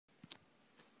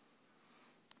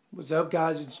What's up,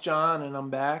 guys? It's John, and I'm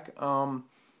back.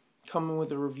 Coming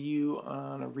with a review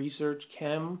on a research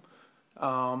chem.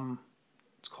 Um,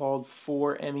 it's called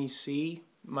 4MEC.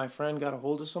 My friend got a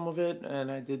hold of some of it,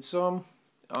 and I did some.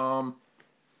 Um,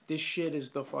 this shit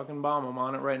is the fucking bomb. I'm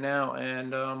on it right now,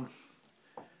 and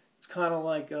it's kind of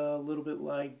like a little bit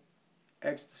like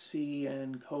ecstasy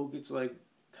and coke. It's like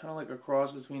kind of like a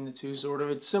cross between the two, sort of.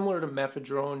 It's similar to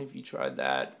methadone if you tried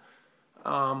that.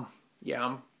 Um, yeah,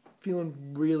 I'm feeling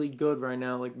really good right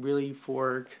now, like really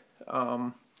euphoric,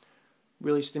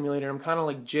 really stimulated. I'm kind of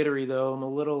like jittery though. I'm a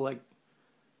little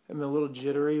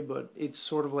jittery, but it's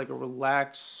sort of like a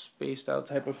relaxed, spaced out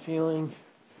type of feeling.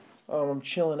 I'm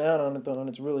chilling out on it though, and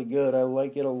it's really good. I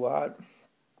like it a lot.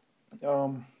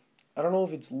 Um, I don't know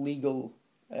if it's legal.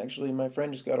 Actually, my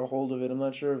friend just got a hold of it. I'm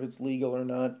not sure if it's legal or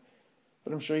not,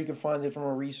 but I'm sure you can find it from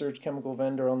a research chemical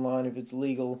vendor online if it's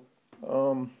legal.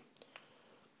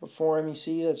 Before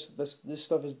MEC, that's this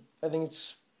stuff is, I think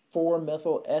it's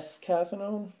 4-methyl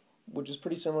F-cathinone, which is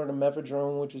pretty similar to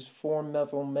methadone, which is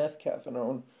 4-methyl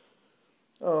meth-cathinone.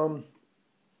 Um,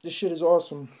 this shit is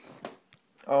awesome.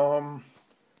 Um,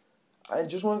 I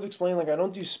just wanted to explain, like, I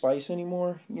don't do spice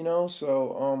anymore,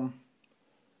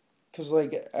 cause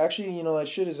like actually, that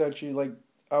shit is actually like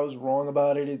I was wrong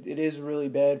about it. It is really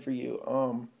bad for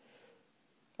you.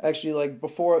 Actually, like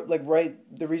before, like right,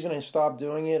 the reason I stopped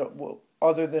doing it, well,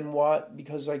 other than what,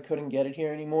 because I couldn't get it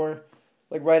here anymore.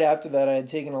 Like right after that, I had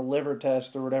taken a liver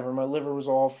test or whatever. My liver was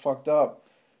all fucked up,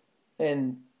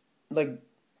 and like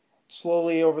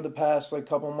slowly over the past like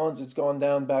couple months, it's gone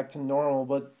down back to normal.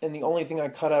 But and the only thing I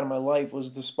cut out of my life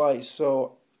was the spice.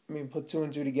 So I mean, put two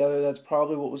and two together, that's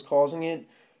probably what was causing it.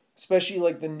 Especially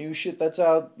like the new shit that's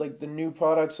out, like the new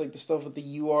products, like the stuff with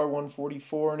the UR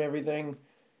 144 and everything.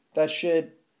 That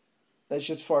shit that's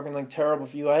just fucking like terrible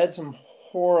for you. I had some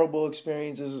horrible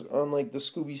experiences on like the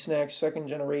Scooby Snacks second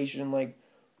generation. Like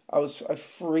I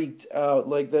freaked out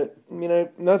like that. I mean,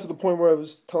 not to the point where I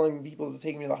was telling people to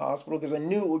take me to the hospital because I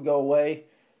knew it would go away,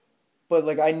 but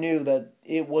like I knew that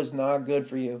it was not good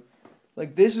for you.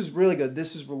 Like this is really good.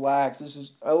 This is relaxed.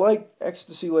 I like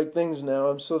ecstasy like things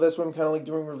now, so that's why I'm kind of like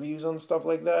doing reviews on stuff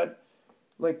like that.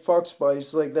 Like fuck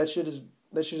spice. Like that shit is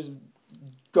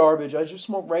garbage. I just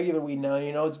smoke regular weed now.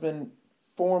 It's been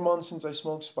 4 months since I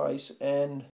smoked spice, and